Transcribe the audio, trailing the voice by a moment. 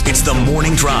It's the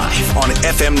Morning Drive on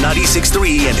FM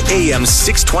 96.3 and AM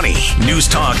 620. News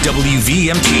Talk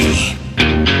WVMT.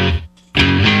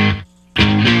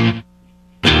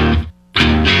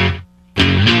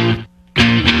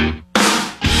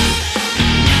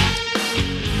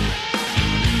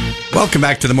 Welcome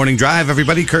back to the Morning Drive,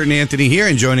 everybody. Kurt and Anthony here,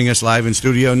 and joining us live in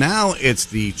studio now, it's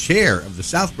the chair of the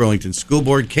South Burlington School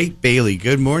Board, Kate Bailey.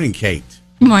 Good morning, Kate.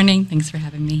 Good morning. Thanks for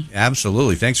having me.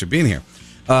 Absolutely. Thanks for being here.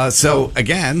 So,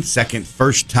 again,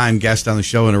 first-time guest on the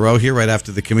show in a row here, right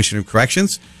after the Commissioner of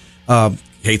Corrections.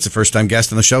 Kate's a first-time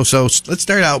guest on the show. So let's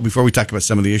start out, before we talk about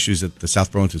some of the issues at the South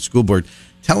Burlington School Board.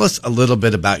 Tell us a little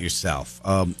bit about yourself,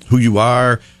 who you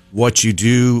are, what you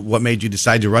do, what made you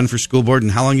decide to run for school board,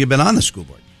 and how long you've been on the school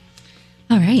board.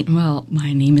 All right. Well,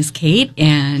 my name is Kate,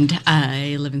 and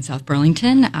I live in South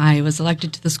Burlington. I was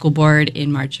elected to the school board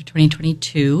in March of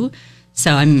 2022,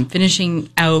 so I'm finishing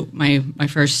out my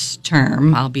first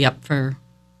term. I'll be up for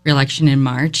re-election in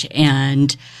March,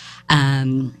 and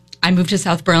I moved to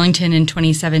South Burlington in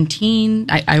 2017.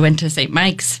 I went to St.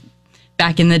 Mike's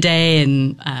back in the day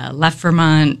and left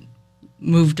Vermont,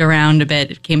 moved around a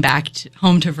bit, came back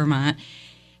home to Vermont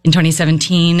in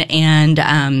 2017,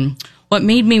 and what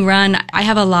made me run, I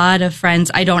have a lot of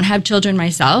friends. I don't have children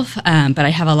myself, but I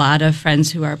have a lot of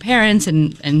friends who are parents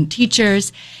and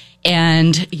teachers.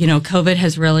 And, COVID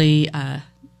has really done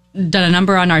a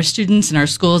number on our students and our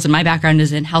schools. And my background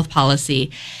is in health policy.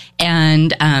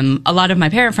 And a lot of my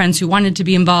parent friends who wanted to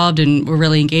be involved and were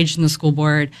really engaged in the school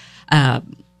board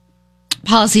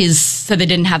policies said they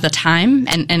didn't have the time.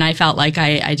 And I felt like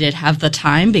I did have the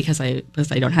time because I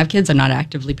don't have kids. I'm not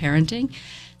actively parenting.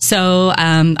 So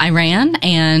I ran,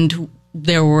 and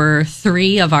there were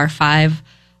 3 of our 5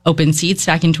 open seats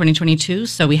back in 2022.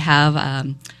 So we have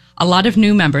a lot of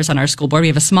new members on our school board. We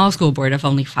have a small school board of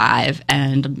only 5,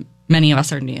 and many of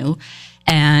us are new.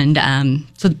 And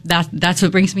so that's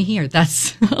what brings me here.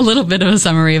 That's a little bit of a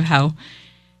summary of how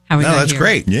we got here. That's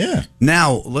great. Yeah.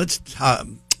 Now, let's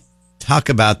talk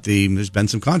about there's been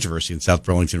some controversy in South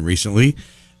Burlington recently.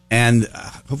 And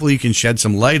hopefully you can shed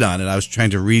some light on it. I was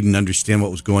trying to read and understand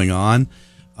what was going on.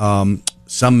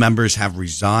 Some members have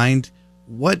resigned.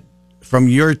 From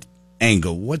your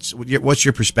angle, what's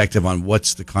your perspective on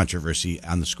what's the controversy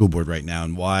on the school board right now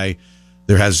and why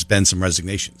there has been some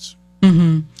resignations?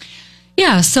 Mm-hmm.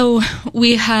 Yeah, so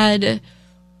we had,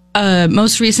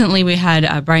 most recently we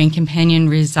had Brian Companion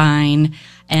resign.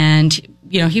 And,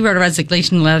 he wrote a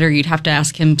resignation letter. You'd have to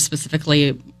ask him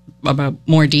specifically about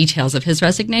more details of his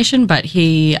resignation, but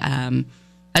he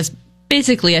has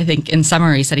basically, I think, in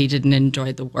summary, said he didn't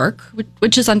enjoy the work,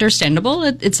 which is understandable.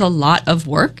 It's a lot of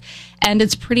work, and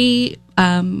it's pretty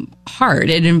hard.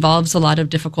 It involves a lot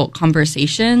of difficult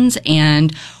conversations,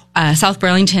 and South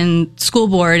Burlington School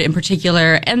Board in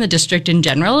particular, and the district in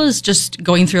general, is just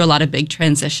going through a lot of big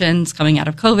transitions coming out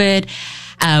of COVID.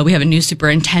 We have a new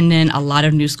superintendent, a lot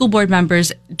of new school board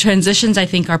members. Transitions, I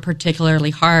think, are particularly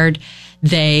hard.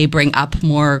 They bring up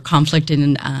more conflict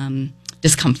and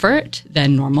discomfort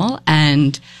than normal.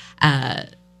 And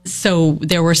so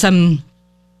there were some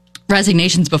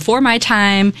resignations before my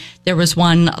time. There was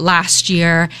one last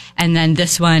year, and then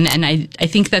this one. And I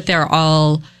think that they're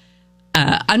all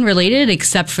unrelated,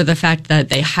 except for the fact that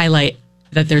they highlight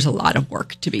that there's a lot of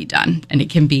work to be done, and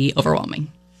it can be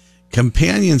overwhelming.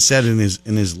 Companion said in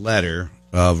his letter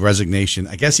of resignation,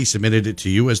 I guess he submitted it to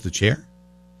you as the chair.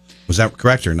 Was that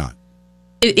correct or not?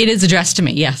 It is addressed to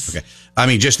me, yes. Okay. I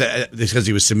mean, just because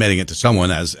he was submitting it to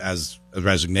someone as a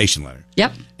resignation letter.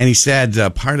 Yep. And he said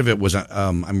part of it was,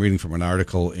 I'm reading from an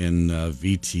article in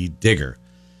VT Digger,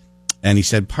 and he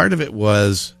said part of it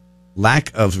was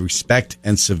lack of respect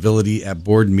and civility at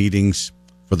board meetings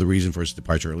for the reason for his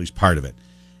departure, or at least part of it.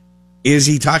 Is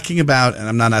he talking about, and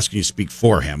I'm not asking you to speak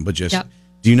for him, but just,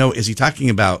 do you know, is he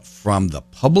talking about from the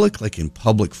public, like in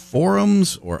public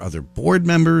forums or other board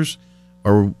members?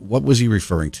 Or what was he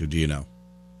referring to? Do you know?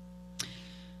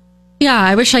 Yeah,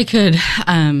 I wish I could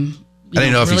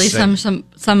really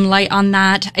some light on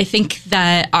that. I think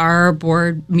that our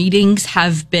board meetings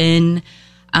have been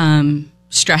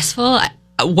stressful.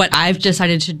 What I've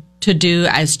decided to do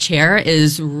as chair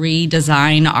is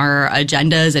redesign our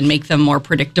agendas and make them more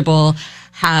predictable.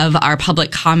 Have our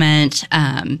public comment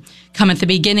come at the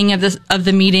beginning of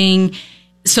the meeting,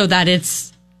 so that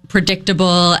it's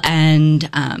predictable and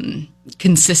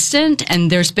consistent.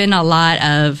 And there's been a lot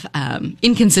of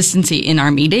inconsistency in our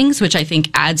meetings, which I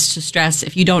think adds to stress.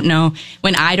 If you don't know,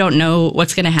 when I don't know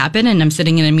what's going to happen and I'm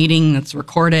sitting in a meeting that's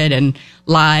recorded and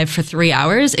live for 3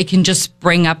 hours, it can just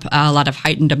bring up a lot of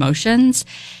heightened emotions.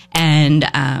 And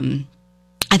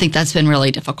I think that's been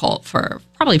really difficult for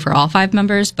all 5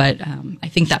 members, but I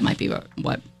think that might be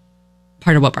what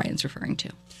part of what Brian's referring to.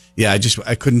 Yeah,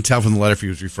 I couldn't tell from the letter if he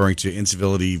was referring to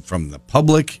incivility from the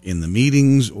public in the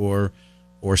meetings or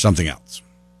something else.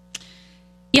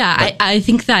 Yeah, I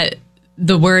think that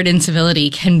the word incivility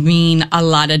can mean a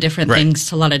lot of different things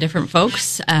to a lot of different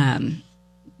folks. As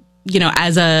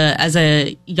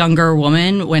a younger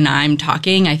woman, when I'm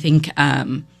talking, I think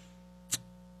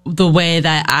the way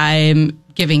that I'm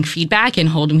giving feedback and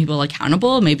holding people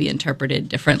accountable may be interpreted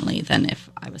differently than if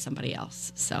I was somebody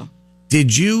else. So,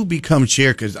 did you become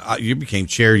chair? Because you became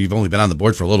chair. You've only been on the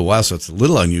board for a little while, so it's a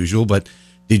little unusual. But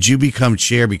did you become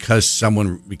chair because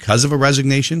of a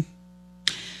resignation?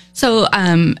 So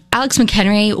Alex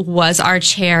McHenry was our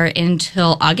chair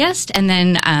until August, and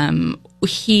then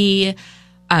he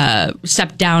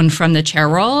stepped down from the chair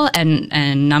role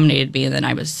and nominated me, and then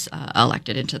I was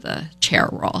elected into the chair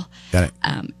role. Got it.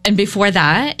 And before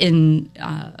that, in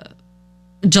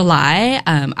July,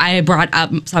 I brought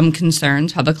up some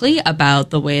concerns publicly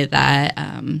about the way that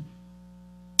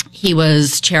he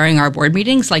was chairing our board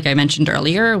meetings, like I mentioned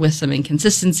earlier, with some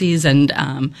inconsistencies and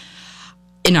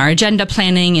in our agenda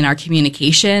planning, in our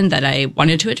communication that I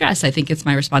wanted to address. I think it's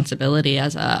my responsibility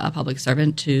as a public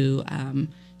servant to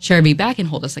share feedback and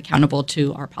hold us accountable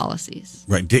to our policies.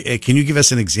 Right. Can you give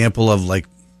us an example of like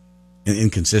an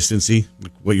inconsistency,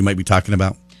 like what you might be talking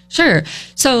about? Sure.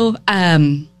 So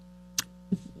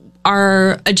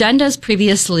our agendas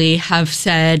previously have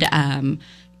said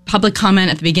public comment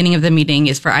at the beginning of the meeting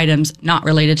is for items not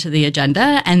related to the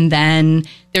agenda, and then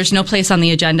there's no place on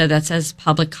the agenda that says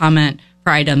public comment for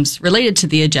items related to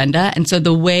the agenda. And so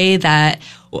the way that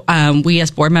we as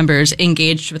board members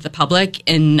engaged with the public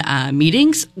in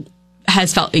meetings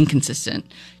has felt inconsistent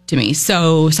to me.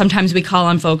 So sometimes we call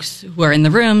on folks who are in the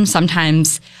room.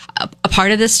 Sometimes a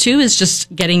part of this too is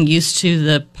just getting used to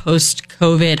the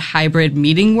post-COVID hybrid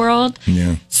meeting world.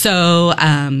 Yeah. So,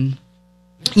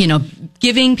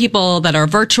 giving people that are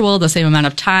virtual the same amount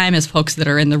of time as folks that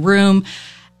are in the room,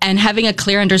 and having a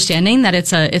clear understanding that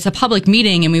it's a public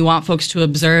meeting and we want folks to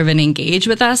observe and engage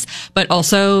with us, but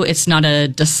also it's not a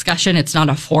discussion, it's not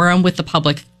a forum with the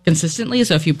public consistently.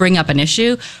 So if you bring up an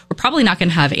issue, we're probably not going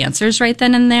to have answers right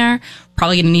then and there.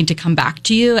 Probably going to need to come back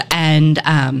to you. And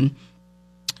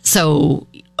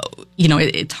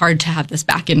it's hard to have this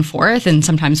back and forth. And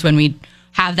sometimes when we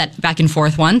have that back and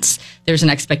forth once, there's an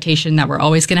expectation that we're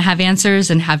always going to have answers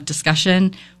and have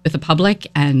discussion with the public,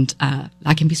 and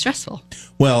that can be stressful.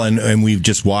 Well, and we've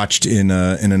just watched in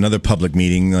another public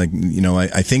meeting, I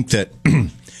think that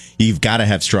you've got to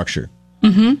have structure.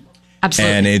 Mm-hmm.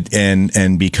 Absolutely.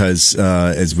 And because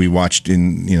as we watched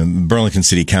in Burlington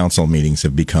City Council meetings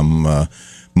have become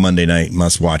Monday night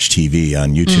must watch TV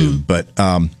on YouTube,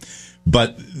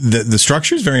 But the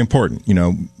structure is very important.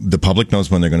 The public knows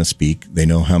when they're going to speak. They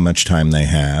know how much time they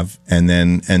have, and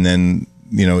then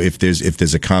if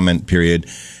there's a comment period,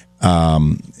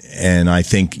 and I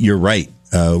think you're right.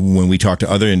 When we talk to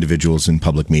other individuals in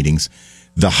public meetings,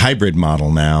 the hybrid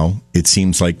model now, it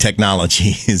seems like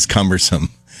technology is cumbersome.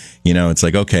 It's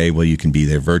like, okay, well, you can be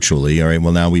there virtually. All right,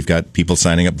 well, now we've got people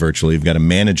signing up virtually. We've got to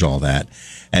manage all that,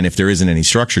 and if there isn't any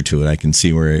structure to it, I can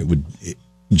see where it would.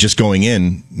 Just going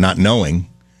in, not knowing,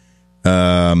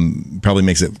 probably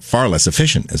makes it far less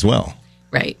efficient as well.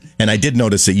 Right. And I did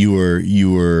notice that you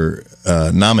were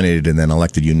nominated and then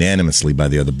elected unanimously by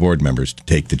the other board members to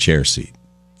take the chair seat.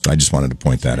 So I just wanted to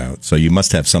point that out. So you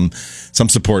must have some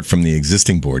support from the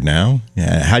existing board now.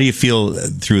 How do you feel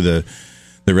through the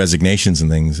resignations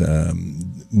and things?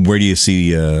 Where do you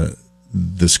see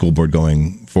the school board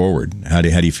going forward? How do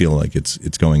you feel like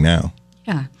it's going now?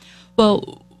 Yeah.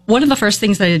 Well, one of the first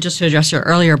things that I did, just to address your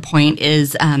earlier point,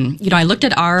 is, I looked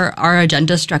at our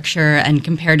agenda structure and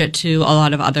compared it to a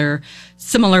lot of other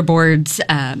similar boards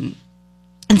in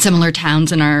similar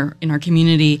towns in our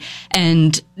community,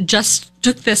 and just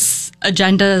took this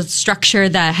agenda structure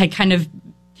that had kind of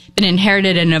been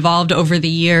inherited and evolved over the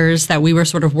years that we were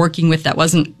sort of working with that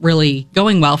wasn't really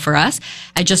going well for us.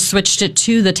 I just switched it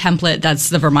to the template that's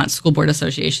the Vermont School Board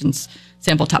Association's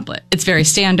sample template. It's very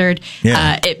standard.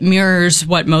 Yeah. It mirrors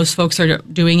what most folks are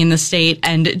doing in the state.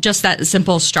 And just that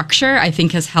simple structure, I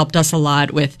think, has helped us a lot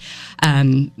with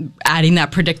adding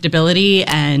that predictability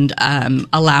and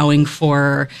allowing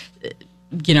for,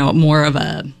 more of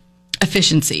a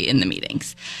efficiency in the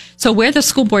meetings. So where the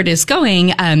school board is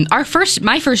going,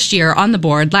 my first year on the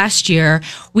board last year,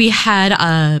 we had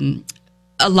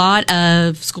a lot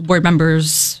of school board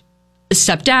members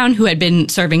step down who had been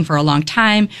serving for a long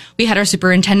time. We had our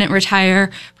superintendent retire.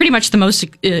 Pretty much the most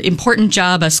important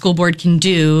job a school board can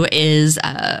do is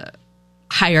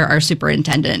hire our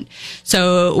superintendent.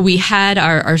 So we had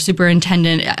our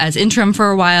superintendent as interim for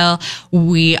a while.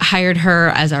 We hired her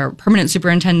as our permanent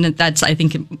superintendent. That's, I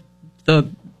think, the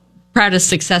proudest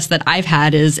success that I've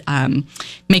had is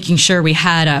making sure we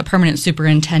had a permanent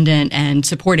superintendent and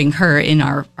supporting her in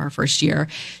our first year.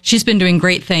 She's been doing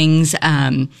great things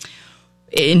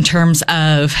in terms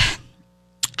of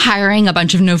hiring a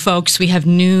bunch of new folks. We have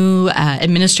new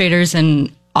administrators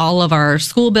in all of our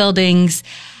school buildings,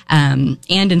 and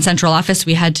in central office,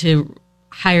 we had to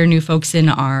hire new folks in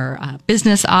our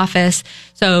business office.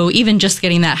 So even just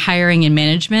getting that hiring and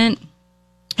management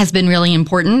has been really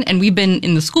important. And we've been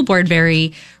in the school board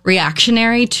very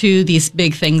reactionary to these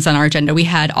big things on our agenda. We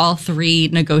had all 3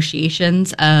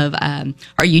 negotiations of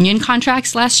our union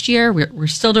contracts last year. We're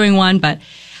still doing one, but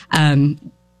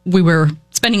we were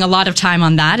spending a lot of time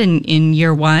on that in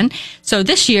year 1. So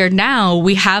this year now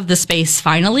we have the space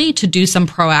finally to do some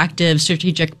proactive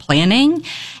strategic planning.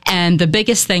 And the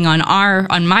biggest thing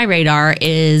on my radar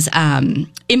is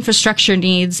infrastructure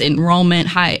needs,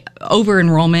 enrollment,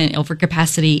 over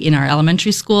capacity in our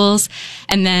elementary schools,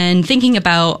 and then thinking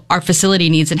about our facility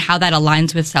needs and how that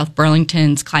aligns with South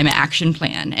Burlington's climate action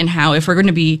plan, and how if we're going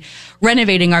to be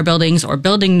renovating our buildings or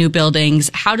building new buildings,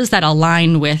 how does that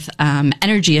align with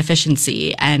energy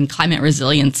efficiency and climate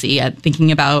resiliency?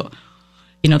 Thinking about,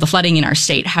 the flooding in our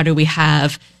state, how do we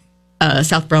have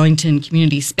South Burlington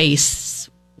community space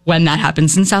when that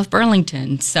happens in South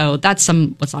Burlington? So that's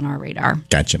what's on our radar.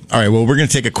 Gotcha. All right. Well, we're going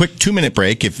to take a quick 2-minute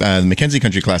break. If the Mackenzie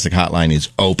Country Classic hotline is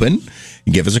open,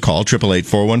 give us a call,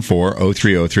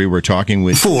 888-414-0303. We're talking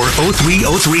with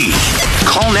 40303.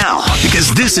 Call now,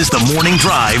 because this is the Morning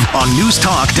Drive on News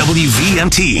Talk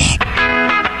WVMT.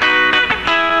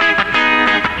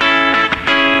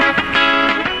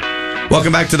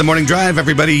 Welcome back to the Morning Drive,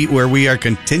 everybody, where we are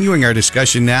continuing our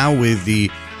discussion now with the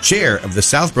chair of the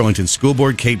South Burlington School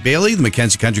Board, Kate Bailey. The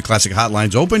Mackenzie Country Classic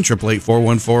hotline's open,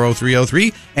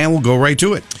 888-414-0303, and we'll go right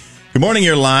to it. Good morning.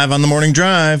 You're live on the Morning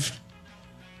Drive.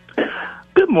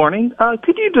 Good morning.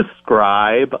 Could you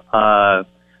describe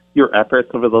your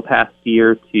efforts over the past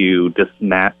year to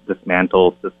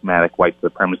dismantle systematic white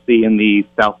supremacy in the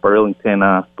South Burlington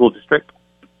School District?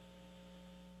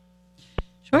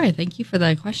 Sure. Thank you for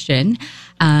that question.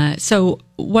 So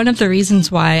one of the reasons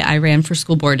why I ran for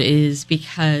school board is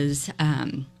because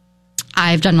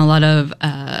I've done a lot of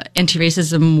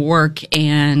anti-racism work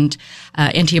and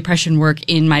anti-oppression work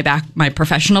in my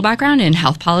professional background in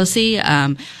health policy.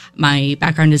 My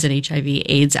background is in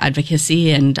HIV/AIDS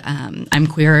advocacy, and I'm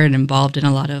queer and involved in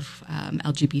a lot of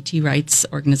LGBT rights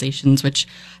organizations, which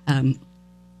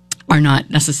are not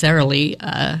necessarily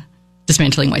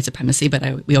dismantling white supremacy,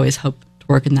 but we always hope to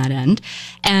work in that end.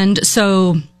 And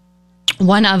so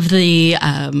one of the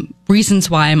reasons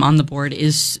why I'm on the board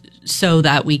is so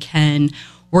that we can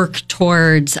work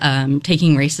towards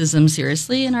taking racism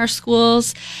seriously in our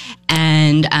schools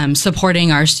and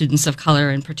supporting our students of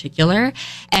color in particular.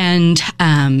 And,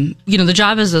 the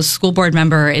job as a school board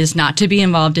member is not to be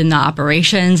involved in the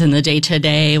operations and the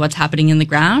day-to-day, what's happening in the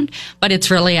ground, but it's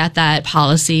really at that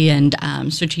policy and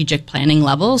strategic planning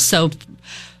level. So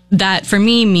that for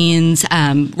me means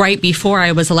right before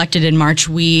I was elected in March,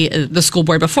 the school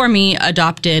board before me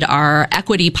adopted our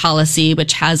equity policy,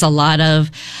 which has a lot of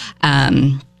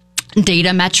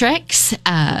data metrics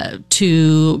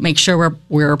to make sure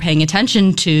we're paying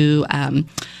attention to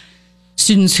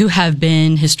students who have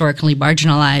been historically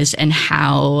marginalized and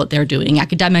how they're doing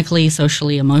academically,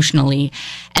 socially, emotionally.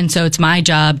 And so it's my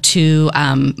job to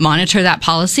monitor that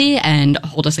policy and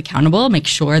hold us accountable, make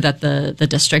sure that the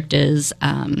district is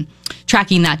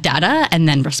tracking that data and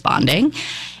then responding.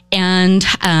 And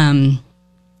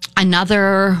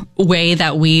another way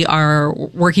that we are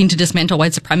working to dismantle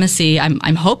white supremacy,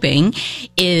 I'm hoping,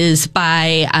 is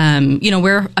by,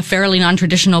 we're a fairly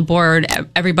non-traditional board.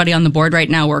 Everybody on the board right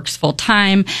now works full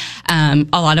time. A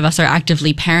lot of us are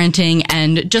actively parenting,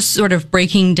 and just sort of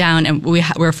breaking down, and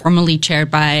we're formally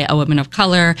chaired by a woman of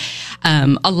color.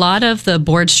 A lot of the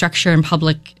board structure and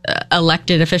public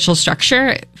elected official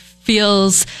structure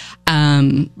feels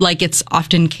like it's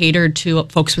often catered to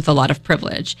folks with a lot of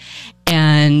privilege.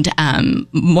 And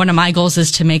one of my goals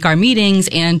is to make our meetings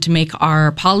and to make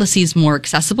our policies more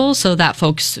accessible so that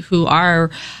folks who are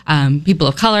people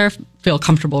of color feel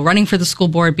comfortable running for the school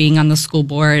board, being on the school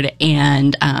board,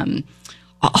 and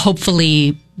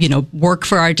hopefully, work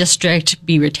for our district,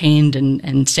 be retained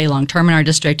and stay long-term in our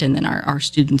district, and then our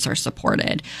students are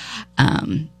supported,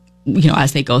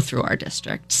 as they go through our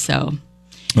district. So,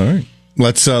 all right.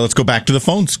 Let's go back to the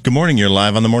phones. Good morning. You're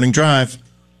live on the Morning Drive.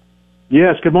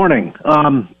 Yes, good morning.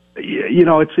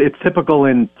 it's typical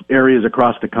in areas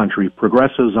across the country.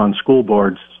 Progressives on school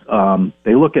boards,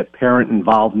 they look at parent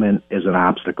involvement as an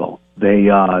obstacle. They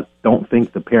don't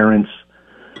think the parents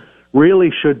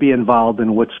really should be involved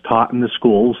in what's taught in the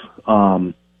schools.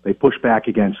 They push back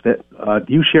against it.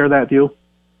 Do you share that view?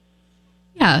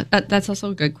 Yeah, that's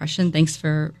also a good question. Thanks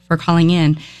for calling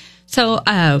in. So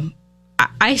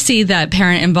I see that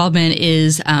parent involvement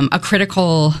is a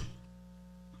critical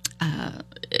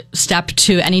step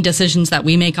to any decisions that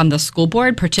we make on the school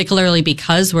board, particularly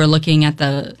because we're looking at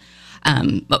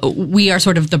we are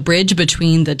sort of the bridge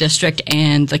between the district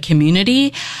and the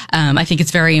community. I think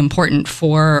it's very important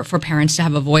for parents to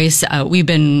have a voice. We've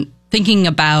been thinking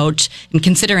about and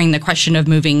considering the question of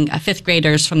moving fifth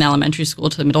graders from the elementary school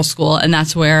to the middle school, and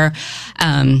that's where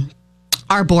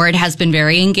our board has been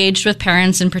very engaged with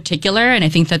parents in particular, and I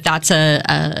think that that's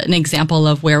an example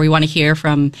of where we want to hear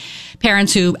from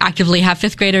parents who actively have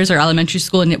fifth graders or elementary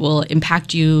school, and it will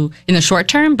impact you in the short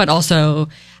term, but also,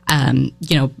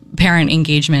 parent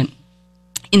engagement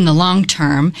in the long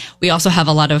term. We also have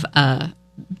a lot of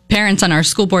parents on our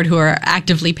school board who are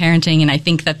actively parenting, and I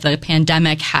think that the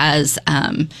pandemic has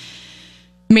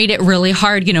made it really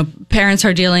hard. Parents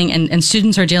are dealing and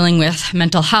students are dealing with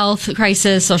mental health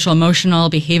crisis, social, emotional,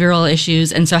 behavioral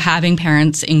issues. And so having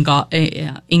parents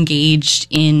engaged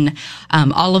in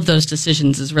all of those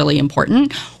decisions is really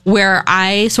important. Where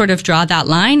I sort of draw that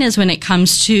line is when it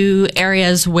comes to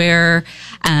areas where,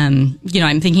 I'm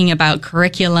thinking about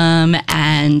curriculum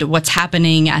and what's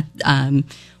happening at,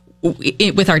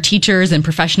 with our teachers and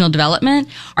professional development.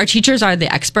 Our teachers are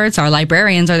the experts. Our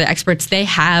librarians are the experts.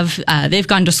 They've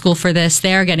gone to school for this.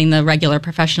 They're getting the regular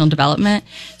professional development.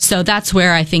 So that's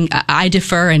where I think I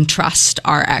defer and trust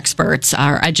our experts,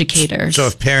 our educators. So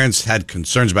if parents had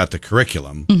concerns about the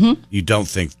curriculum, you don't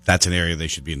think that's an area they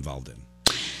should be involved in?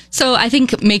 So I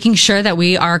think making sure that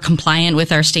we are compliant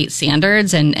with our state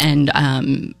standards and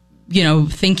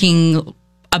thinking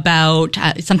about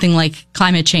something like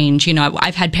climate change.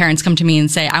 I've had parents come to me and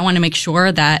say, I want to make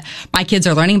sure that my kids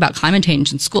are learning about climate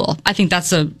change in school. I think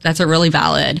that's a really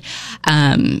valid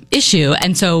issue.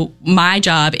 And so my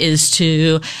job is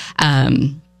to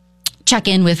check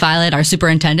in with Violet, our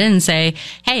superintendent, and say,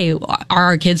 hey, are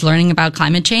our kids learning about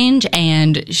climate change?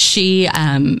 And she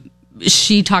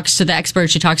talks to the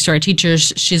experts. She talks to our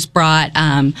teachers. She's brought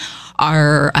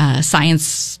our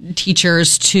science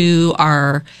teachers to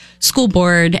our school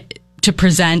board to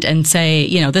present and say,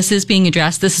 this is being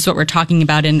addressed. This is what we're talking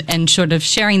about, and sort of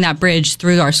sharing that bridge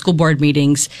through our school board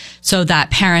meetings so that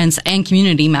parents and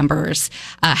community members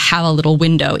have a little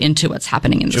window into what's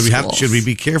happening in the schools. Should we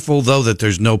be careful, though, that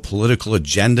there's no political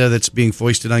agenda that's being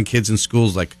foisted on kids in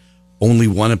schools, like only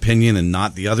one opinion and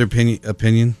not the other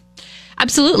opinion?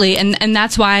 Absolutely. And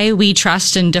that's why we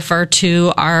trust and defer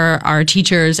to our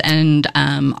teachers and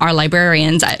our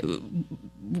librarians.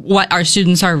 What our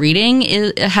students are reading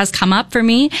has come up for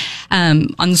me.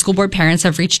 On the school board, parents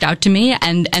have reached out to me.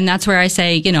 And that's where I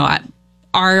say,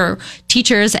 our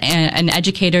teachers and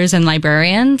educators and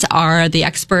librarians are the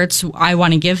experts. I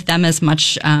want to give them as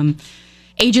much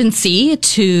agency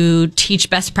to teach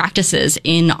best practices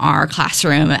in our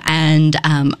classroom. And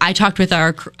I talked with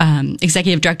our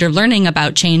executive director of learning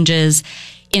about changes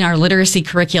in our literacy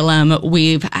curriculum.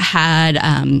 We've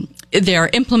had they're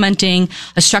implementing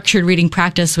a structured reading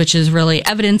practice, which is really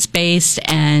evidence-based,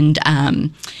 and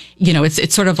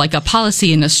it's sort of like a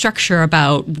policy and a structure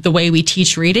about the way we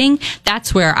teach reading.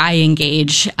 That's where I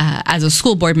engage as a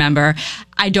school board member.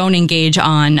 I don't engage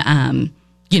on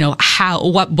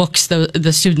what books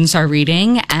the students are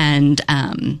reading and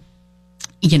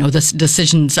the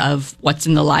decisions of what's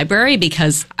in the library,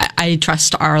 because I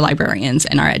trust our librarians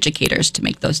and our educators to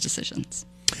make those decisions.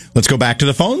 Let's go back to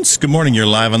the phones. Good morning. You're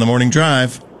live on the Morning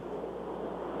Drive.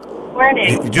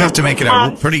 Morning. You do have to make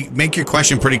it make your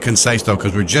question pretty concise, though,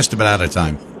 because we're just about out of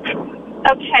time.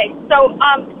 Okay. So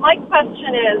my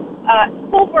question is,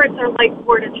 school boards are like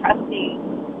board of trustees.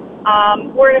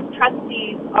 Board of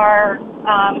trustees are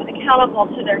accountable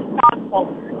to their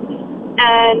stockholders,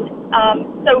 and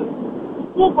so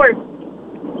school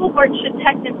boards should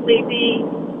technically be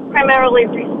primarily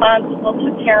responsible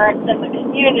to parents and the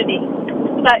community.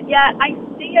 But yet, I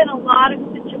see in a lot of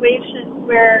situations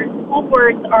where school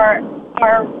boards are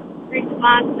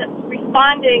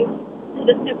responding to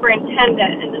the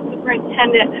superintendent, and the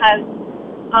superintendent has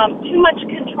too much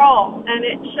control, and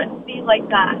it shouldn't be like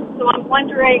that. So I'm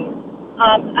wondering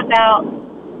about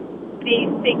the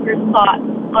speaker's thoughts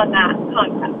on that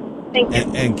concept. Thank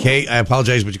you. And Kate, I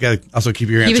apologize, but you got to also keep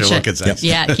your answer look at that.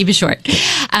 Yeah, keep it short.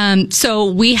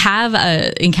 So we have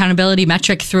an accountability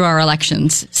metric through our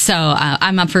elections. So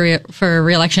I'm up for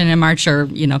re-election in March, or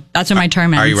that's when my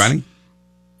term ends. Are you running?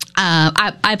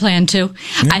 I plan to.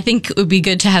 Yeah. I think it would be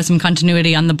good to have some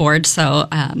continuity on the board. So,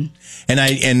 and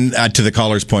to the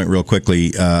caller's point, real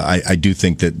quickly, I do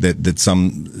think that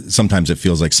sometimes it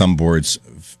feels like some boards,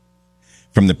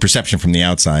 from the perception from the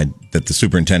outside, that the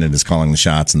superintendent is calling the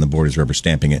shots and the board is rubber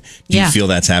stamping it. Do you feel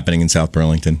that's happening in South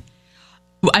Burlington?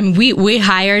 I mean, we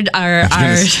hired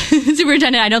our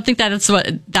superintendent. I don't think that's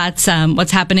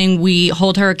what's happening. We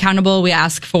hold her accountable. We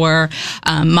ask for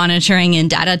monitoring and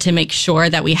data to make sure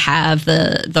that we have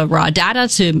the raw data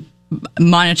to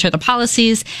monitor the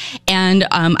policies, and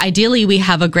ideally we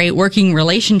have a great working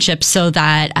relationship so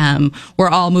that we're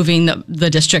all moving the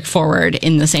district forward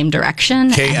in the same direction.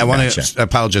 Okay, I want to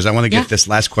apologize. I want to get this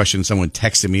last question. Someone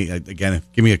texted me again.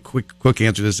 Give me a quick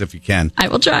answer to this if you can. I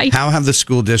will try. How have the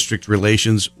school district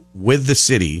relations with the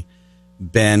city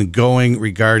been going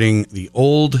regarding the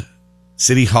old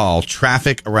City Hall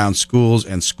traffic around schools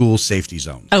and school safety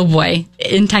zones? Oh boy,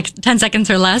 in 10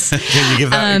 seconds or less. Can you give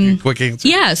that a quick answer?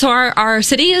 Yeah, so our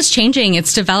city is changing.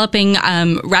 It's developing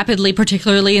rapidly,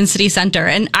 particularly in city center.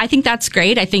 And I think that's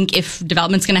great. I think if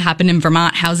development's going to happen in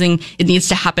Vermont, housing, it needs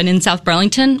to happen in South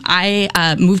Burlington.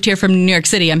 I moved here from New York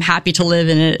City. I'm happy to live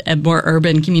in a more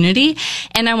urban community.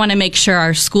 And I want to make sure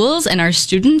our schools and our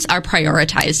students are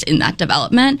prioritized in that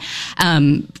development.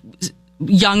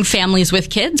 Young families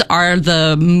with kids are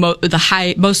the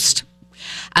most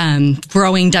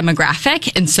growing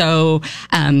demographic, and so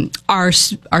our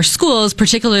schools,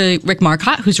 particularly Rick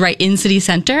Marcotte, who's right in city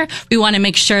center, we want to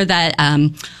make sure that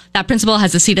that principal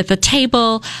has a seat at the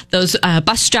table. Those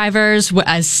bus drivers,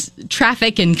 as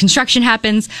traffic and construction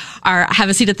happens, have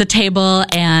a seat at the table,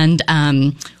 and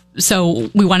so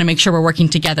we want to make sure we're working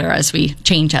together as we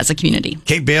change as a community.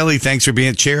 Kate Bailey, thanks for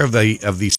being chair of the